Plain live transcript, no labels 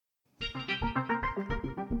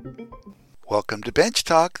Welcome to Bench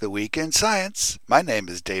Talk, the Week in Science. My name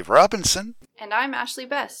is Dave Robinson. And I'm Ashley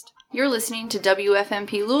Best. You're listening to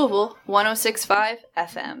WFMP Louisville 106.5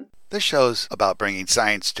 FM. This show's about bringing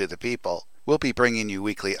science to the people. We'll be bringing you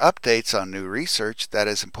weekly updates on new research that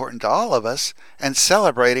is important to all of us and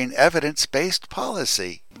celebrating evidence-based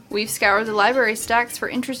policy. We've scoured the library stacks for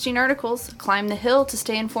interesting articles, climbed the hill to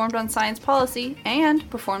stay informed on science policy, and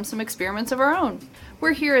performed some experiments of our own.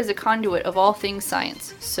 We're here as a conduit of all things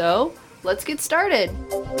science. So, let's get started.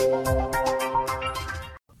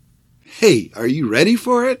 Hey, are you ready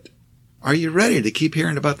for it? Are you ready to keep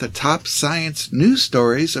hearing about the top science news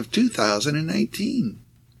stories of 2019?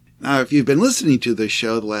 Now, if you've been listening to this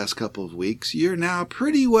show the last couple of weeks, you're now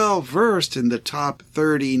pretty well versed in the top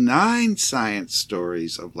 39 science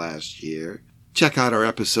stories of last year. Check out our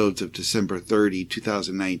episodes of December 30,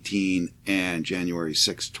 2019 and January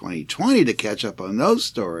 6, 2020 to catch up on those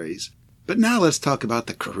stories. But now let's talk about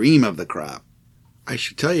the cream of the crop. I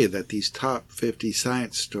should tell you that these top 50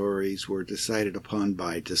 science stories were decided upon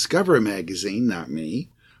by Discover Magazine, not me.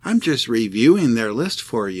 I'm just reviewing their list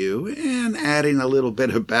for you and adding a little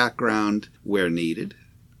bit of background where needed.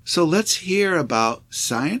 So let's hear about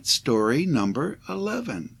science story number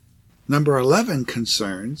 11. Number 11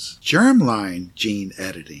 concerns germline gene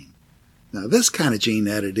editing. Now, this kind of gene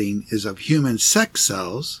editing is of human sex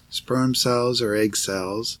cells, sperm cells or egg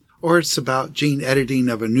cells, or it's about gene editing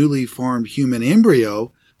of a newly formed human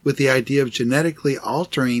embryo with the idea of genetically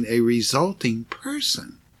altering a resulting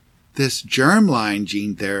person. This germline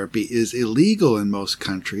gene therapy is illegal in most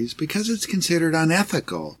countries because it's considered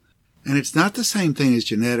unethical, and it's not the same thing as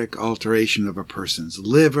genetic alteration of a person's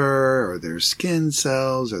liver or their skin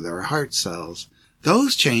cells or their heart cells.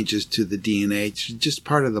 Those changes to the DNA are just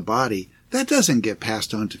part of the body. That doesn't get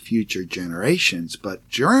passed on to future generations, but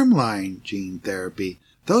germline gene therapy,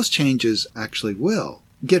 those changes actually will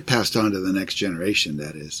get passed on to the next generation,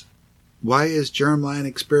 that is. Why is germline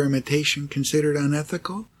experimentation considered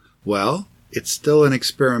unethical? Well, it's still an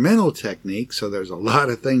experimental technique, so there's a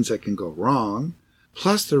lot of things that can go wrong.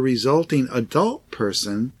 Plus, the resulting adult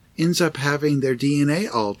person ends up having their DNA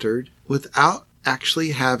altered without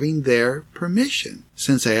actually having their permission,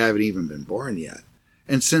 since they haven't even been born yet.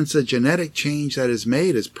 And since the genetic change that is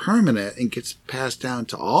made is permanent and gets passed down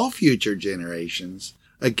to all future generations,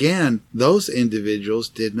 again, those individuals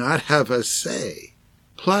did not have a say.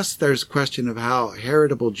 Plus, there's a question of how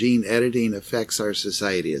heritable gene editing affects our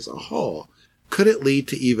society as a whole. Could it lead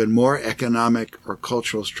to even more economic or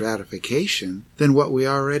cultural stratification than what we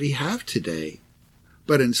already have today?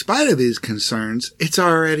 But in spite of these concerns, it's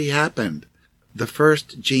already happened. The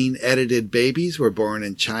first gene-edited babies were born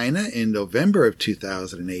in China in November of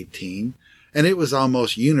 2018, and it was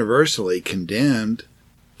almost universally condemned.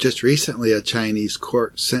 Just recently, a Chinese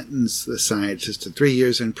court sentenced the scientist to 3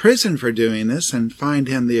 years in prison for doing this and fined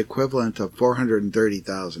him the equivalent of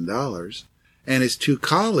 $430,000. And his two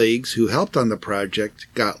colleagues who helped on the project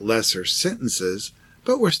got lesser sentences,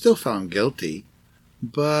 but were still found guilty.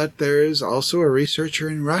 But there's also a researcher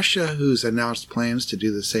in Russia who's announced plans to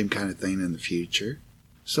do the same kind of thing in the future.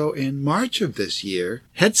 So in March of this year,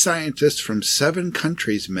 head scientists from 7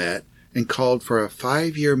 countries met and called for a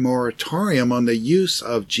 5-year moratorium on the use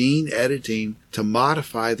of gene editing to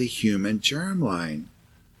modify the human germline.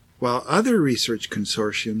 While other research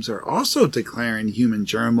consortiums are also declaring human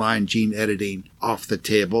germline gene editing off the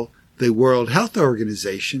table, the World Health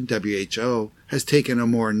Organization, WHO, has taken a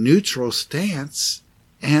more neutral stance,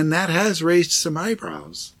 and that has raised some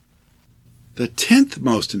eyebrows. The 10th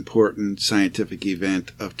most important scientific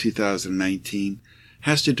event of 2019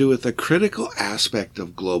 has to do with a critical aspect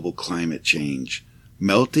of global climate change,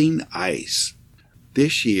 melting ice.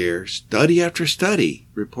 This year, study after study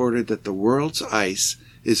reported that the world's ice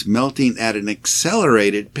is melting at an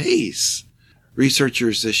accelerated pace.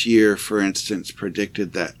 Researchers this year, for instance,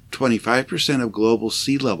 predicted that 25% of global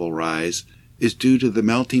sea level rise is due to the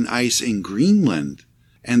melting ice in Greenland,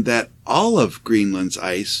 and that all of Greenland's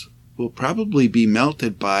ice will probably be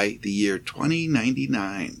melted by the year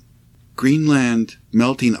 2099. Greenland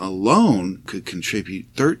melting alone could contribute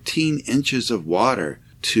 13 inches of water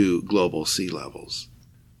to global sea levels.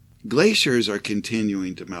 Glaciers are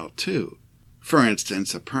continuing to melt too. For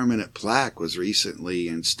instance, a permanent plaque was recently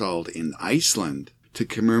installed in Iceland to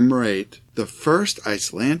commemorate the first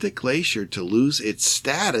Icelandic glacier to lose its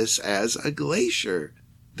status as a glacier.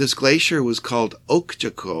 This glacier was called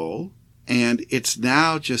Öxarjökull, and it's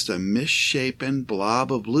now just a misshapen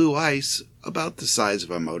blob of blue ice about the size of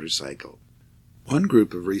a motorcycle. One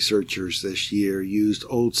group of researchers this year used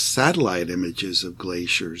old satellite images of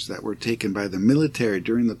glaciers that were taken by the military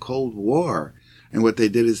during the Cold War, and what they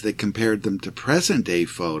did is they compared them to present-day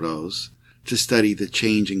photos to study the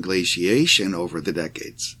change in glaciation over the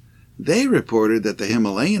decades. They reported that the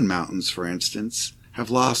Himalayan mountains, for instance,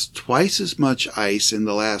 have lost twice as much ice in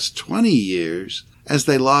the last 20 years as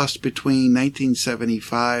they lost between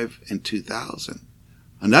 1975 and 2000.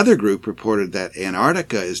 Another group reported that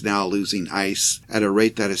Antarctica is now losing ice at a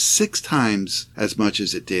rate that is 6 times as much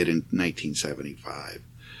as it did in 1975,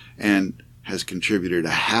 and has contributed a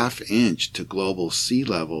 ½ inch to global sea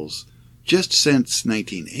levels just since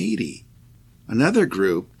 1980. Another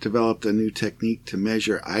group developed a new technique to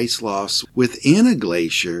measure ice loss within a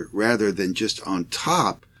glacier rather than just on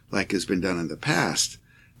top like has been done in the past.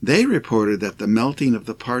 They reported that the melting of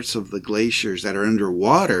the parts of the glaciers that are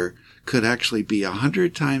underwater could actually be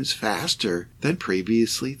 100 times faster than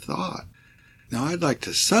previously thought. Now, I'd like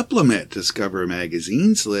to supplement Discover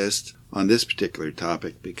Magazine's list on this particular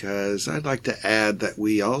topic because I'd like to add that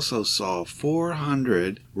we also saw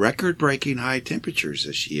 400 record-breaking high temperatures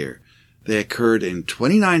this year. They occurred in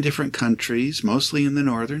 29 different countries, mostly in the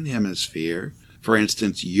Northern Hemisphere. For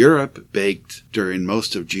instance, Europe baked during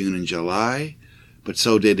most of June and July, but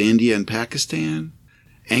so did India and Pakistan.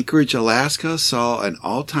 Anchorage, Alaska saw an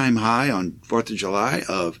all-time high on 4th of July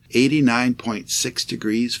of 89.6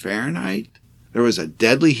 degrees Fahrenheit. There was a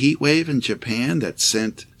deadly heat wave in Japan that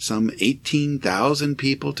sent some 18,000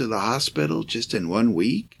 people to the hospital just in 1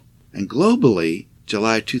 week. And globally,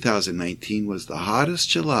 July 2019 was the hottest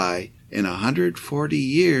July in 140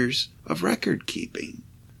 years of record keeping.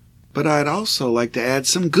 But I'd also like to add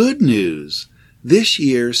some good news. This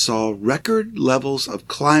year saw record levels of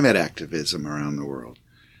climate activism around the world.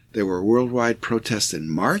 There were worldwide protests in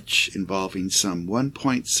March involving some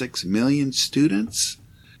 1.6 million students,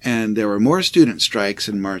 and there were more student strikes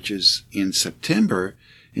and marches in September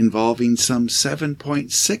involving some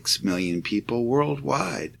 7.6 million people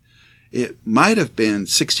worldwide. It might have been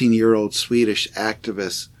 16-year-old Swedish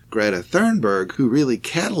activist Greta Thunberg who really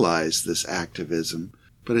catalyzed this activism,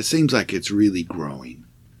 but it seems like it's really growing.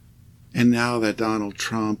 And now that Donald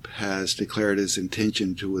Trump has declared his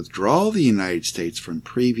intention to withdraw the United States from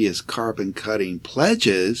previous carbon-cutting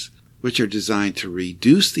pledges, which are designed to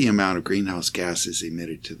reduce the amount of greenhouse gases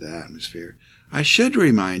emitted to the atmosphere, I should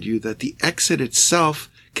remind you that the exit itself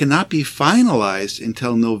cannot be finalized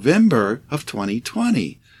until November of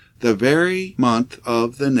 2020, the very month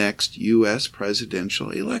of the next U.S.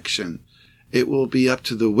 presidential election. It will be up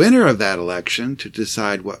to the winner of that election to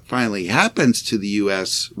decide what finally happens to the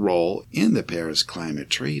U.S. role in the Paris Climate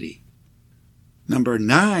Treaty. Number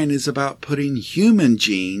 9 is about putting human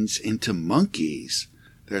genes into monkeys.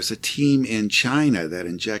 There's a team in China that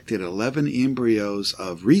injected 11 embryos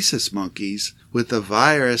of rhesus monkeys with a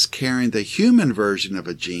virus carrying the human version of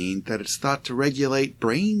a gene that is thought to regulate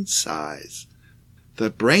brain size. The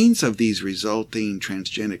brains of these resulting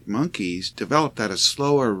transgenic monkeys developed at a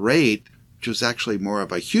slower rate, which was actually more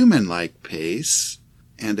of a human-like pace,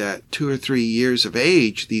 and at 2 or 3 years of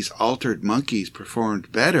age, these altered monkeys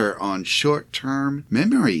performed better on short-term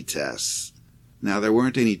memory tests. Now, there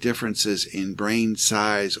weren't any differences in brain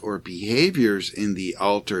size or behaviors in the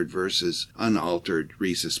altered versus unaltered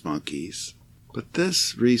rhesus monkeys. But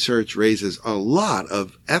this research raises a lot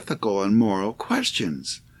of ethical and moral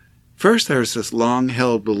questions. First, there's this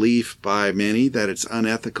long-held belief by many that it's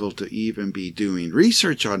unethical to even be doing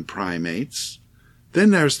research on primates. Then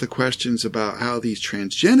there's the questions about how these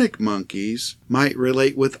transgenic monkeys might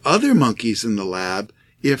relate with other monkeys in the lab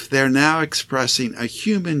if they're now expressing a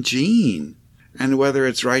human gene, and whether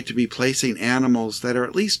it's right to be placing animals that are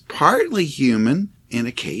at least partly human in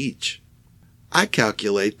a cage. I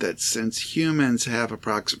calculate that since humans have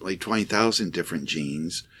approximately 20,000 different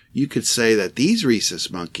genes, you could say that these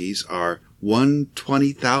rhesus monkeys are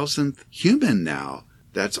 1/20,000th human now.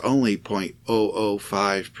 That's only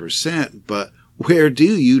 0.005%, but where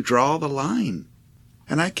do you draw the line?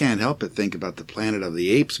 And I can't help but think about the Planet of the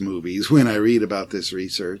Apes movies when I read about this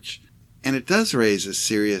research. And it does raise a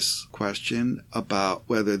serious question about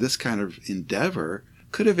whether this kind of endeavor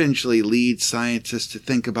could eventually lead scientists to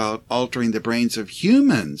think about altering the brains of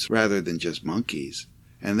humans rather than just monkeys.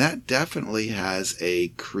 And that definitely has a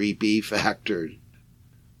creepy factor.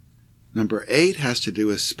 Number 8 has to do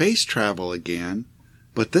with space travel again,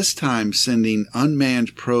 but this time sending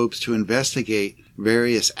unmanned probes to investigate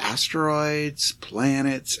various asteroids,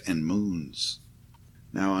 planets, and moons.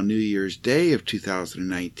 Now, on New Year's Day of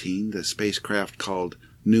 2019, the spacecraft called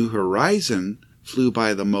New Horizon flew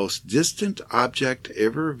by the most distant object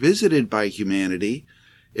ever visited by humanity.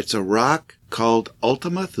 It's a rock called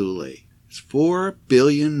Ultima Thule. It's 4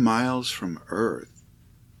 billion miles from Earth.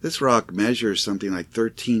 This rock measures something like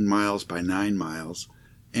 13 miles by 9 miles,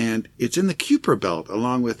 and it's in the Kuiper Belt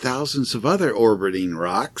along with thousands of other orbiting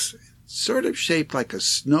rocks. sort of shaped like a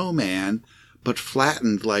snowman, but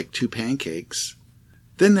flattened like two pancakes.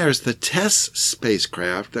 Then there's the TESS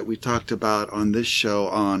spacecraft that we talked about on this show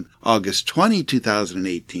on August 20,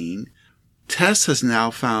 2018. TESS has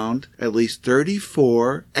now found at least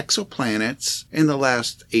 34 exoplanets in the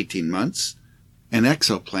last 18 months. An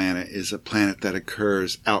exoplanet is a planet that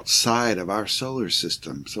occurs outside of our solar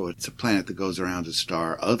system, so it's a planet that goes around a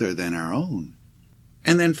star other than our own.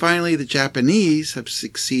 And then finally, the Japanese have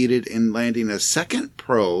succeeded in landing a second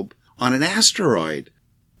probe on an asteroid.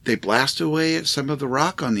 They blasted away at some of the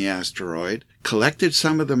rock on the asteroid, collected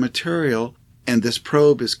some of the material, and this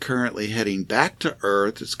probe is currently heading back to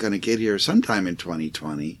Earth. It's going to get here sometime in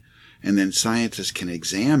 2020, and then scientists can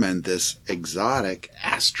examine this exotic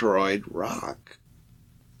asteroid rock.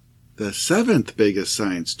 The seventh biggest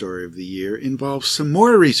science story of the year involves some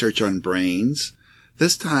more research on brains.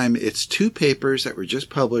 This time it's 2 papers that were just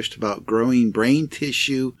published about growing brain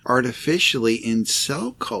tissue artificially in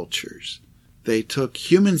cell cultures. They took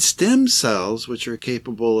human stem cells, which are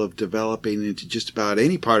capable of developing into just about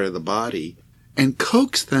any part of the body, and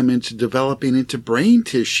coaxed them into developing into brain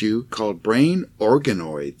tissue called brain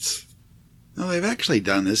organoids. Now, they've actually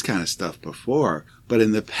done this kind of stuff before, but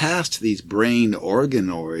in the past, these brain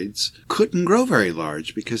organoids couldn't grow very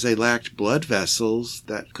large because they lacked blood vessels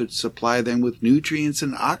that could supply them with nutrients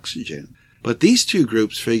and oxygen. But these 2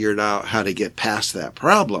 groups figured out how to get past that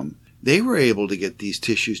problem. They were able to get these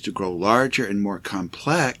tissues to grow larger and more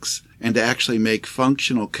complex and to actually make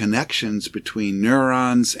functional connections between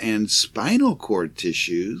neurons and spinal cord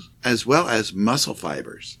tissues, as well as muscle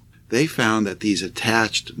fibers. They found that these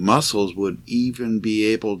attached muscles would even be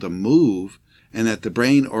able to move, and that the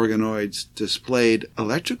brain organoids displayed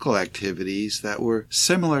electrical activities that were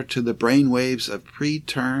similar to the brain waves of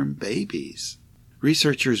preterm babies.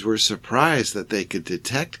 Researchers were surprised that they could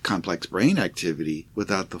detect complex brain activity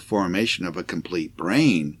without the formation of a complete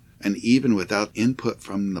brain, and even without input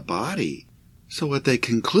from the body. So what they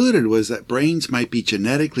concluded was that brains might be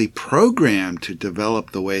genetically programmed to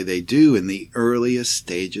develop the way they do in the earliest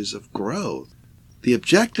stages of growth. The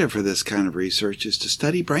objective for this kind of research is to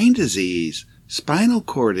study brain disease, spinal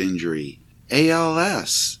cord injury,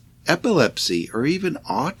 ALS, epilepsy, or even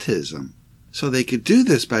autism. So they could do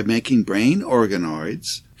this by making brain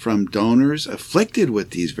organoids from donors afflicted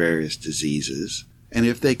with these various diseases, and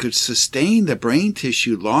if they could sustain the brain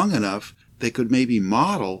tissue long enough, they could maybe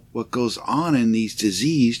model what goes on in these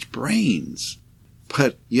diseased brains.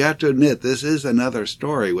 But you have to admit, this is another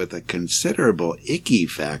story with a considerable icky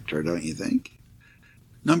factor, don't you think?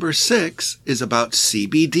 Number 6 is about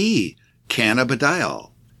CBD, cannabidiol.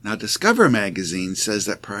 Now, Discover magazine says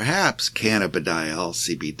that perhaps cannabidiol,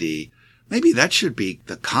 CBD, maybe that should be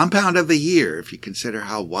the compound of the year if you consider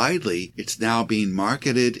how widely it's now being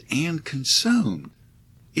marketed and consumed.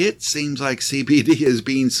 It seems like CBD is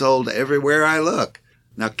being sold everywhere I look.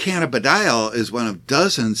 Now, cannabidiol is one of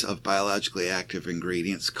dozens of biologically active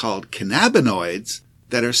ingredients called cannabinoids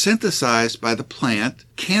that are synthesized by the plant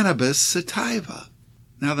Cannabis sativa.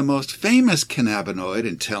 Now, the most famous cannabinoid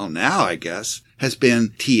until now, I guess, has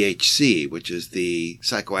been THC, which is the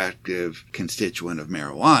psychoactive constituent of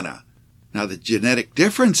marijuana. Now, the genetic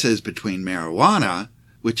differences between marijuana,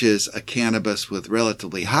 which is a cannabis with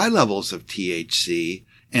relatively high levels of THC,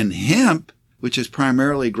 and hemp, which is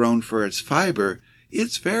primarily grown for its fiber,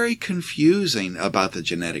 it's very confusing about the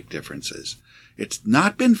genetic differences. It's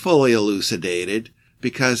not been fully elucidated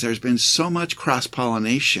because there's been so much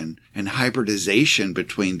cross-pollination and hybridization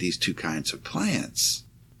between these 2 kinds of plants.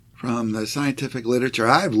 From the scientific literature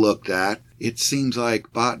I've looked at, it seems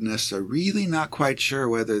like botanists are really not quite sure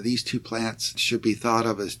whether these 2 plants should be thought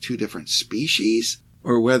of as 2 different species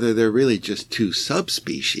or whether they're really just 2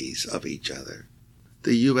 subspecies of each other.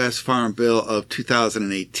 The U.S. Farm Bill of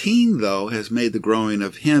 2018, though, has made the growing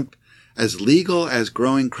of hemp as legal as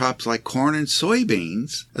growing crops like corn and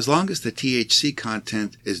soybeans, as long as the THC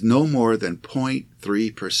content is no more than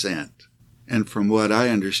 0.3%. And from what I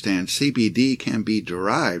understand, CBD can be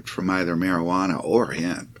derived from either marijuana or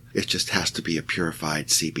hemp. It just has to be a purified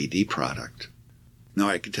CBD product. Now,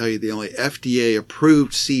 I can tell you the only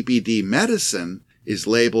FDA-approved CBD medicine is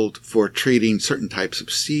labeled for treating certain types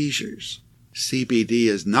of seizures. CBD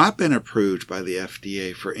has not been approved by the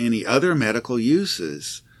FDA for any other medical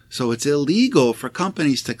uses, so it's illegal for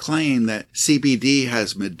companies to claim that CBD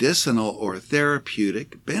has medicinal or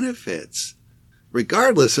therapeutic benefits.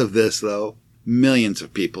 Regardless of this, though, millions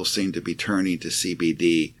of people seem to be turning to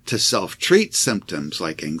CBD to self-treat symptoms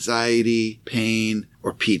like anxiety, pain,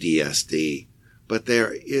 or PTSD. But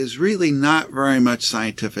there is really not very much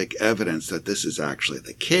scientific evidence that this is actually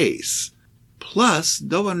the case. Plus,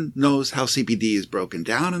 no one knows how CBD is broken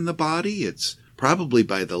down in the body. It's probably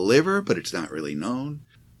by the liver, but it's not really known.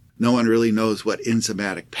 No one really knows what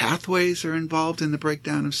enzymatic pathways are involved in the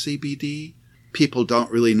breakdown of CBD. People don't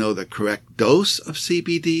really know the correct dose of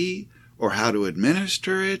CBD, or how to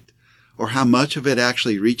administer it, or how much of it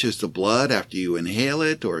actually reaches the blood after you inhale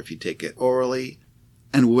it, or if you take it orally,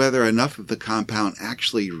 and whether enough of the compound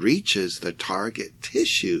actually reaches the target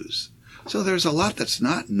tissues. So there's a lot that's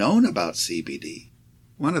not known about CBD.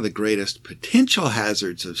 One of the greatest potential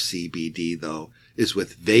hazards of CBD, though, is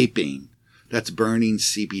with vaping. That's burning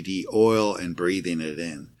CBD oil and breathing it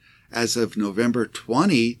in. As of November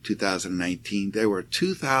 20, 2019, there were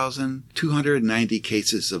 2,290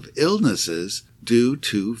 cases of illnesses due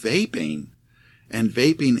to vaping. And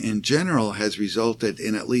vaping in general has resulted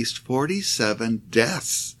in at least 47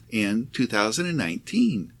 deaths in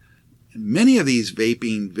 2019. Many of these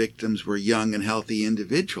vaping victims were young and healthy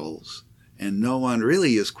individuals, and no one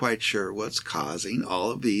really is quite sure what's causing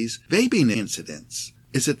all of these vaping incidents.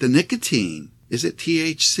 Is it the nicotine? Is it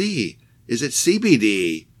THC? Is it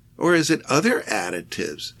CBD? Or is it other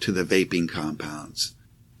additives to the vaping compounds?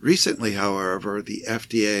 Recently, however, the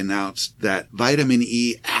FDA announced that vitamin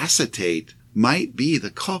E acetate might be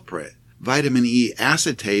the culprit. Vitamin E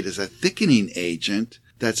acetate is a thickening agent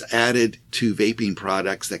that's added to vaping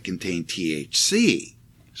products that contain THC.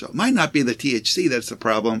 So it might not be the THC that's the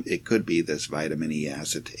problem. It could be this vitamin E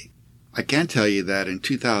acetate. I can tell you that in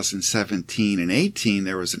 2017 and 18,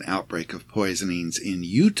 there was an outbreak of poisonings in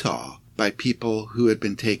Utah by people who had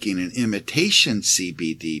been taking an imitation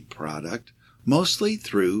CBD product, mostly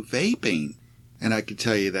through vaping. And I can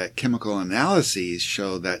tell you that chemical analyses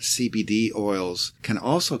show that CBD oils can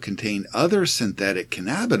also contain other synthetic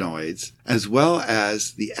cannabinoids, as well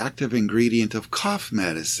as the active ingredient of cough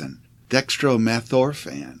medicine,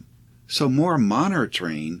 dextromethorphan. So more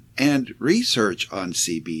monitoring and research on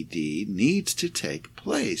CBD needs to take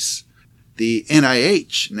place. The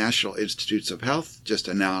NIH, National Institutes of Health, just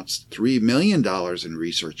announced $3 million in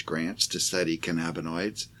research grants to study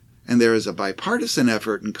cannabinoids, and there is a bipartisan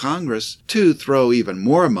effort in Congress to throw even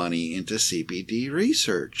more money into CBD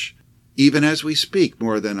research. Even as we speak,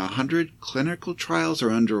 more than 100 clinical trials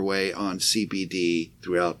are underway on CBD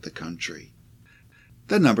throughout the country.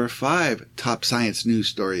 The number 5 top science news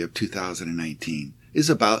story of 2019 is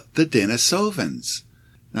about the Denisovans.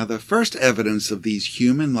 Now, the first evidence of these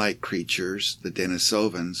human-like creatures, the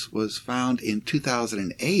Denisovans, was found in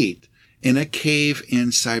 2008 in a cave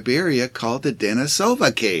in Siberia called the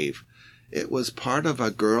Denisova Cave. It was part of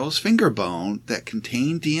a girl's finger bone that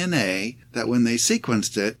contained DNA that when they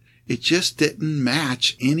sequenced it, it just didn't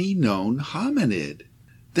match any known hominid.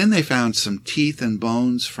 Then they found some teeth and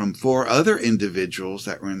bones from 4 other individuals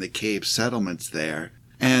that were in the cave settlements there,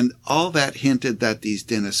 and all that hinted that these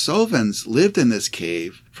Denisovans lived in this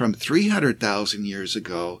cave from 300,000 years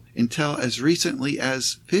ago until as recently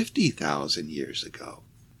as 50,000 years ago.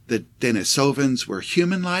 The Denisovans were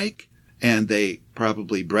human-like, and they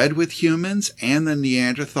probably bred with humans and the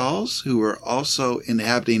Neanderthals, who were also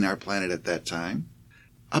inhabiting our planet at that time.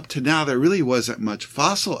 Up to now, there really wasn't much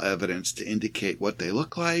fossil evidence to indicate what they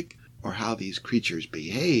look like or how these creatures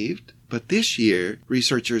behaved. But this year,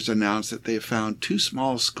 researchers announced that they found 2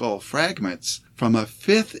 small skull fragments from a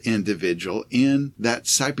 5th individual in that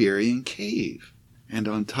Siberian cave. And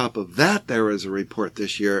on top of that, there was a report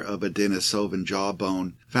this year of a Denisovan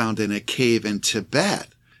jawbone found in a cave in Tibet.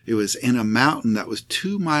 It was in a mountain that was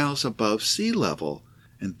 2 miles above sea level.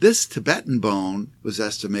 And this Tibetan bone was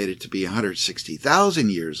estimated to be 160,000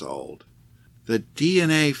 years old. The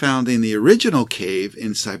DNA found in the original cave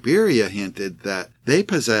in Siberia hinted that they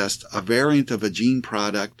possessed a variant of a gene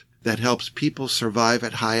product that helps people survive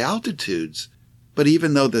at high altitudes. But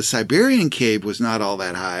even though the Siberian cave was not all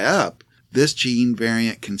that high up, this gene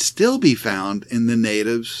variant can still be found in the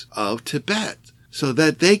natives of Tibet, so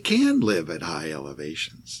that they can live at high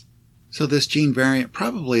elevations. So this gene variant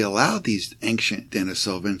probably allowed these ancient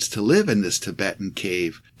Denisovans to live in this Tibetan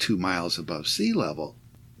cave 2 miles above sea level.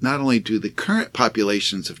 Not only do the current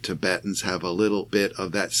populations of Tibetans have a little bit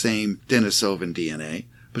of that same Denisovan DNA,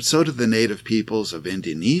 but so do the native peoples of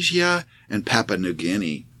Indonesia and Papua New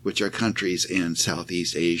Guinea, which are countries in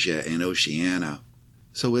Southeast Asia and Oceania.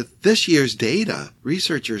 So with this year's data,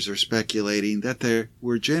 researchers are speculating that there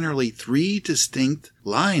were generally 3 distinct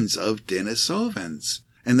lines of Denisovans,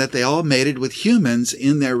 and that they all mated with humans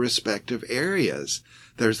in their respective areas.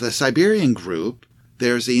 There's the Siberian group,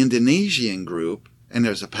 there's the Indonesian group, and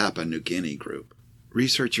there's a Papua New Guinea group.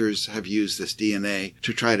 Researchers have used this DNA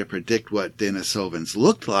to try to predict what Denisovans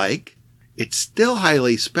looked like. It's still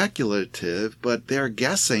highly speculative, but they're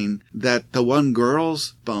guessing that the one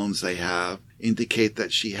girl's bones they have indicate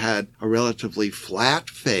that she had a relatively flat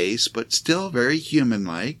face, but still very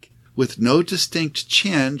human-like, with no distinct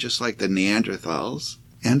chin, just like the Neanderthals,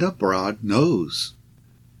 and a broad nose.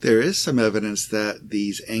 There is some evidence that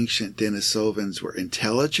these ancient Denisovans were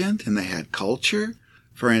intelligent and they had culture.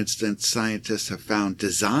 For instance, scientists have found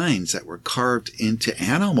designs that were carved into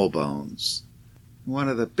animal bones. One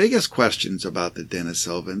of the biggest questions about the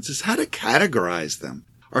Denisovans is how to categorize them.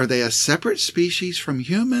 Are they a separate species from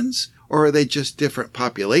humans, or are they just different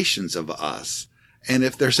populations of us? And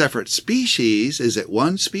if they're separate species, is it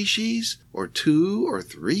one species, or two, or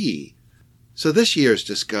three? So this year's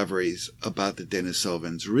discoveries about the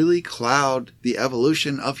Denisovans really cloud the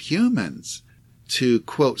evolution of humans. To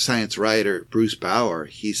quote science writer Bruce Bauer,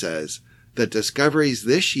 he says, "The discoveries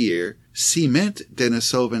this year cement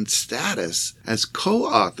Denisovan's status as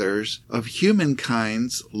co-authors of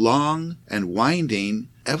humankind's long and winding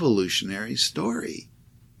evolutionary story."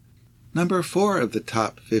 Number 4 of the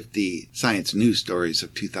top 50 science news stories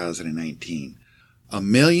of 2019.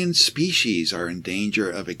 1 million species are in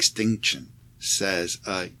danger of extinction, says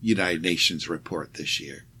a United Nations report this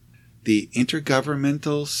year. The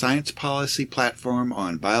Intergovernmental Science Policy Platform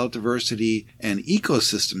on Biodiversity and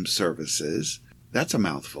Ecosystem Services, that's a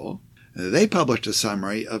mouthful, they published a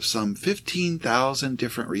summary of some 15,000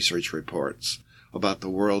 different research reports about the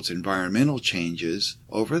world's environmental changes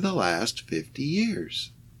over the last 50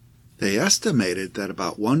 years. They estimated that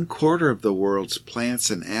about 1/4 of the world's plants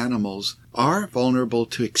and animals are vulnerable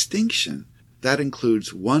to extinction. That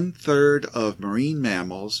includes 1/3 of marine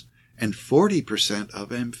mammals and 40%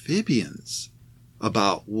 of amphibians.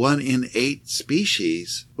 About 1 in 8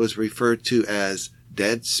 species was referred to as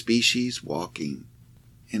dead species walking.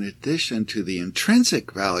 In addition to the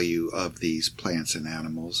intrinsic value of these plants and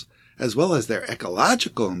animals, as well as their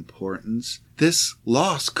ecological importance, this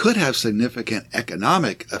loss could have significant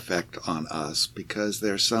economic effect on us because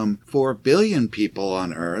there's some 4 billion people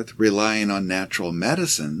on Earth relying on natural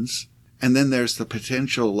medicines, and then there's the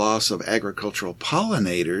potential loss of agricultural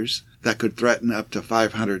pollinators that could threaten up to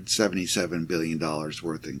 $577 billion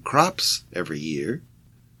worth in crops every year.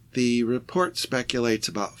 The report speculates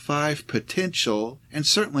about 5 potential, and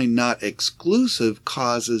certainly not exclusive,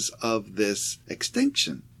 causes of this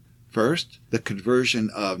extinction. First, the conversion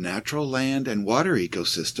of natural land and water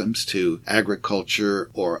ecosystems to agriculture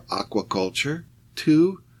or aquaculture.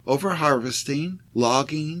 2, overharvesting,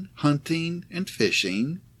 logging, hunting, and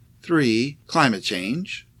fishing. 3, climate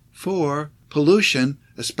change. 4, pollution,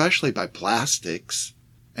 especially by plastics.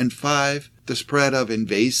 And 5, the spread of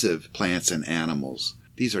invasive plants and animals.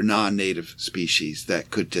 These are non-native species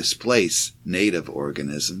that could displace native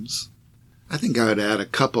organisms. I think I would add a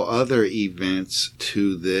couple other events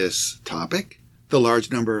to this topic. The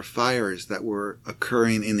large number of fires that were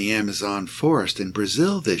occurring in the Amazon forest in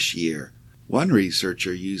Brazil this year. One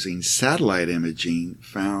researcher using satellite imaging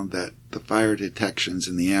found that the fire detections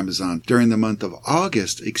in the Amazon during the month of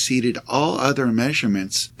August exceeded all other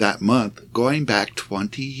measurements that month going back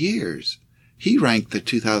 20 years. He ranked the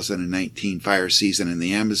 2019 fire season in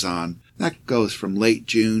the Amazon, that goes from late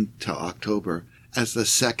June to October, as the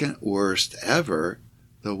second worst ever.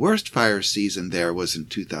 The worst fire season there was in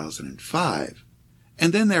 2005.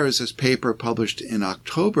 And then there was this paper published in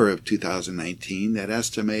October of 2019 that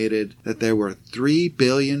estimated that there were 3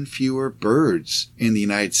 billion fewer birds in the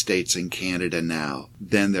United States and Canada now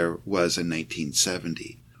than there was in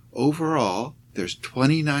 1970. Overall, there's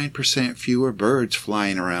 29% fewer birds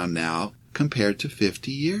flying around now compared to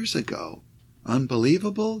 50 years ago.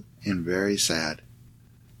 Unbelievable and very sad.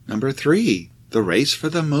 Number 3, the race for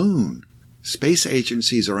the moon. Space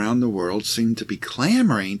agencies around the world seem to be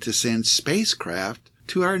clamoring to send spacecraft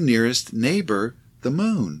to our nearest neighbor, the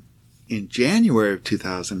moon. In January of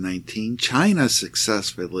 2019, China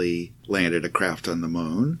successfully landed a craft on the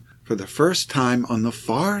moon for the first time on the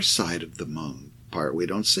far side of the moon, part we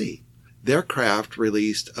don't see. Their craft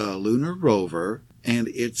released a lunar rover, and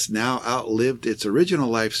it's now outlived its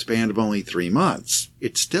original lifespan of only 3 months.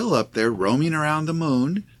 It's still up there roaming around the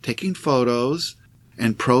moon, taking photos,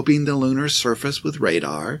 and probing the lunar surface with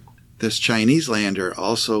radar. This Chinese lander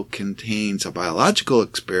also contains a biological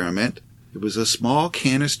experiment. It was a small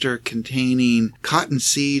canister containing cotton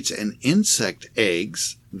seeds and insect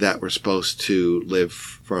eggs that were supposed to live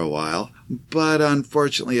for a while, but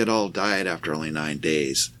unfortunately it all died after only 9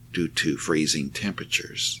 days due to freezing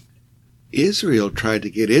temperatures. Israel tried to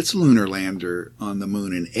get its lunar lander on the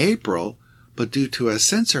moon in April, but due to a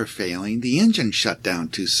sensor failing, the engine shut down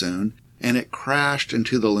too soon, and it crashed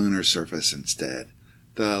into the lunar surface instead.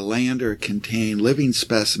 The lander contained living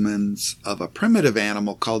specimens of a primitive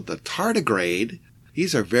animal called the tardigrade.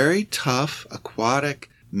 These are very tough, aquatic,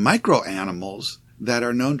 microanimals that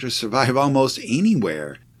are known to survive almost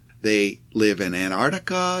anywhere. They live in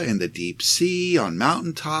Antarctica, in the deep sea, on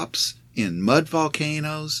mountaintops, in mud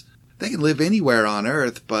volcanoes. They can live anywhere on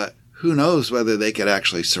Earth, but who knows whether they could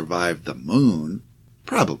actually survive the moon?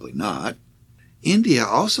 Probably not. India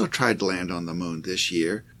also tried to land on the moon this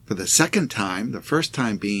year for the second time, the first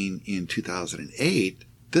time being in 2008.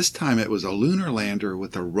 This time it was a lunar lander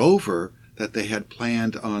with a rover that they had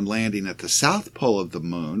planned on landing at the south pole of the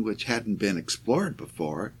moon, which hadn't been explored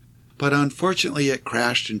before, but unfortunately it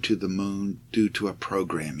crashed into the moon due to a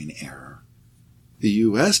programming error. The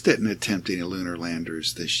U.S. didn't attempt any lunar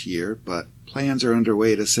landers this year, but plans are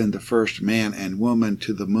underway to send the first man and woman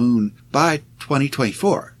to the moon by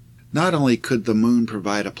 2024. Not only could the moon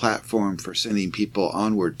provide a platform for sending people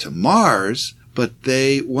onward to Mars, but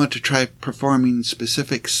they want to try performing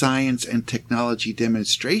specific science and technology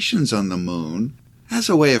demonstrations on the moon as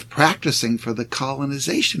a way of practicing for the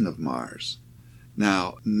colonization of Mars.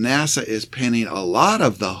 Now, NASA is pinning a lot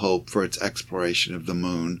of the hope for its exploration of the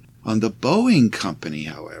moon on the Boeing company,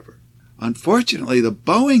 however. Unfortunately, the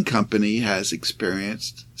Boeing company has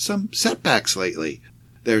experienced some setbacks lately.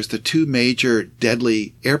 There's the two major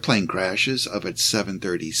deadly airplane crashes of its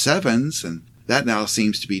 737s, and that now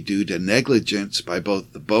seems to be due to negligence by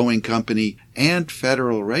both the Boeing company and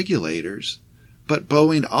federal regulators. But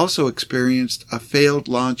Boeing also experienced a failed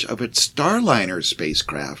launch of its Starliner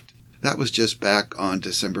spacecraft. That was just back on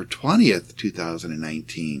December 20th,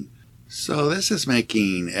 2019. So this is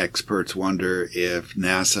making experts wonder if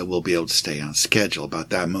NASA will be able to stay on schedule about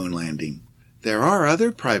that moon landing. There are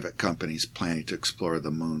other private companies planning to explore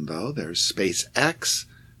the moon, though. There's SpaceX,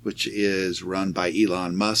 which is run by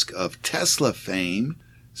Elon Musk of Tesla fame.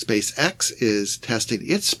 SpaceX is testing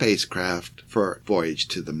its spacecraft for a voyage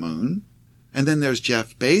to the moon. And then there's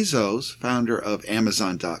Jeff Bezos, founder of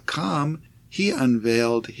Amazon.com. He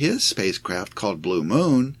unveiled his spacecraft called Blue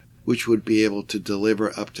Moon, which would be able to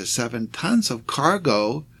deliver up to 7 tons of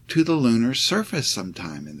cargo to the lunar surface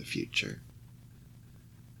sometime in the future.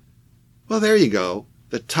 Well, there you go.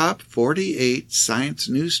 The top 48 science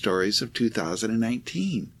news stories of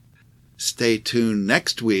 2019. Stay tuned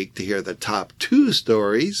next week to hear the top 2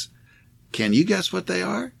 stories. Can you guess what they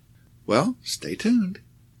are? Well, stay tuned.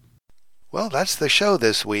 Well, that's the show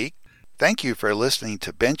this week. Thank you for listening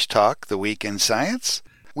to Bench Talk, The Week in Science.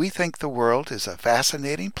 We think the world is a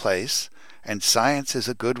fascinating place, and science is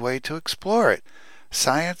a good way to explore it.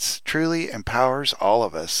 Science truly empowers all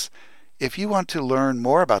of us. If you want to learn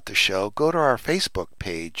more about the show, go to our Facebook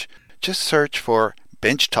page. Just search for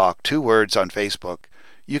Bench Talk, 2 words on Facebook.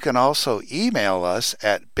 You can also email us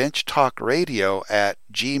at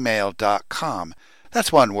benchtalkradio@gmail.com.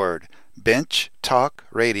 That's 1 word,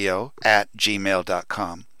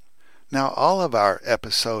 benchtalkradio@gmail.com. Now, all of our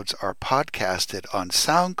episodes are podcasted on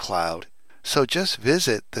SoundCloud, so just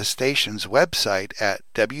visit the station's website at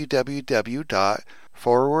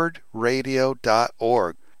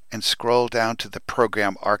www.forwardradio.org and scroll down to the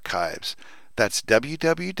program archives. That's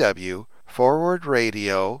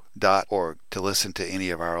www.forwardradio.org to listen to any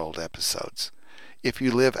of our old episodes. If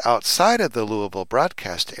you live outside of the Louisville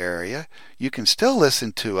broadcast area, you can still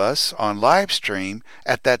listen to us on live stream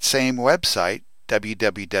at that same website,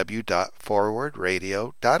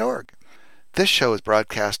 www.forwardradio.org. This show is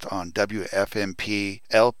broadcast on WFMP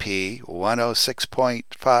LP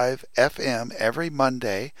 106.5 FM every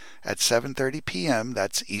Monday at 7:30 p.m.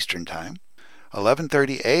 That's Eastern Time,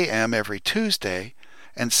 11:30 a.m. every Tuesday,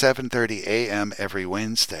 and 7:30 a.m. every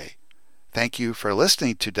Wednesday. Thank you for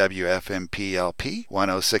listening to WFMP LP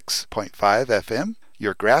 106.5 FM,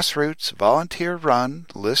 your grassroots, volunteer-run,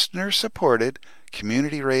 listener-supported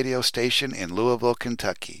community radio station in Louisville,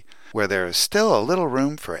 Kentucky, where there is still a little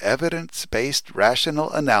room for evidence-based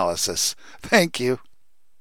rational analysis. Thank you.